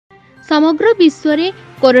समग्र विश्व में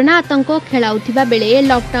कोरोना आतंक खेलाउथिबा बेले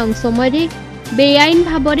लॉकडाउन समय बेआईन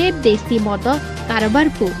भाव में देशी मद कारोबार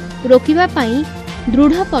को रोकिबा पई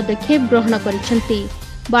दृढ़ पदक्षेप ग्रहण करिसेंती।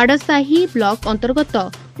 बाड़साही ब्लॉक अंतर्गत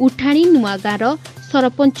उठाणी नुआगार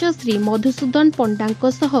सरपंच श्री मधुसूदन पंडांक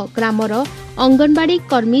सह ग्रामर अंगनवाड़ी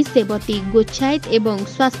कर्मी सेवती गोच्छायत एवं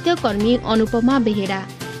स्वास्थ्य कर्मी अनुपमा बेहेरा,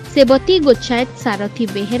 सेवती गोच्छायत सारथी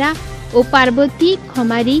बेहेरा और पार्वती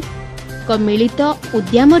खमारी मिलित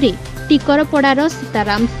उद्यम टिकरपड़ार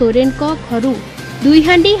सीताराम सोरेन घर 2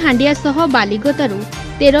 हांडी हांडिया सह बालिगतारू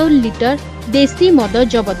 13 लिटर देशी मद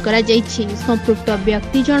जबत करा जाइछि। संपृक्त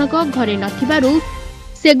व्यक्ति जनक घरे नथिबारु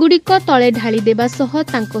सेगुड़िक तले ढाली देबा सह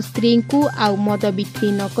तांको स्त्री को आउ मद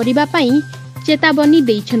बिक्री न करिबा पई चेतावनी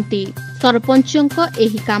देइछन्ति। सरपंचक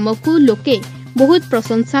एही काम को लोके बहुत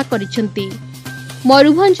प्रशंसा करिछन्ति।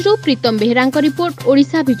 मयूरभंजरू प्रीतम बेहेरांक रिपोर्ट,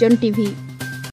 ओडिशा विजन टीवी।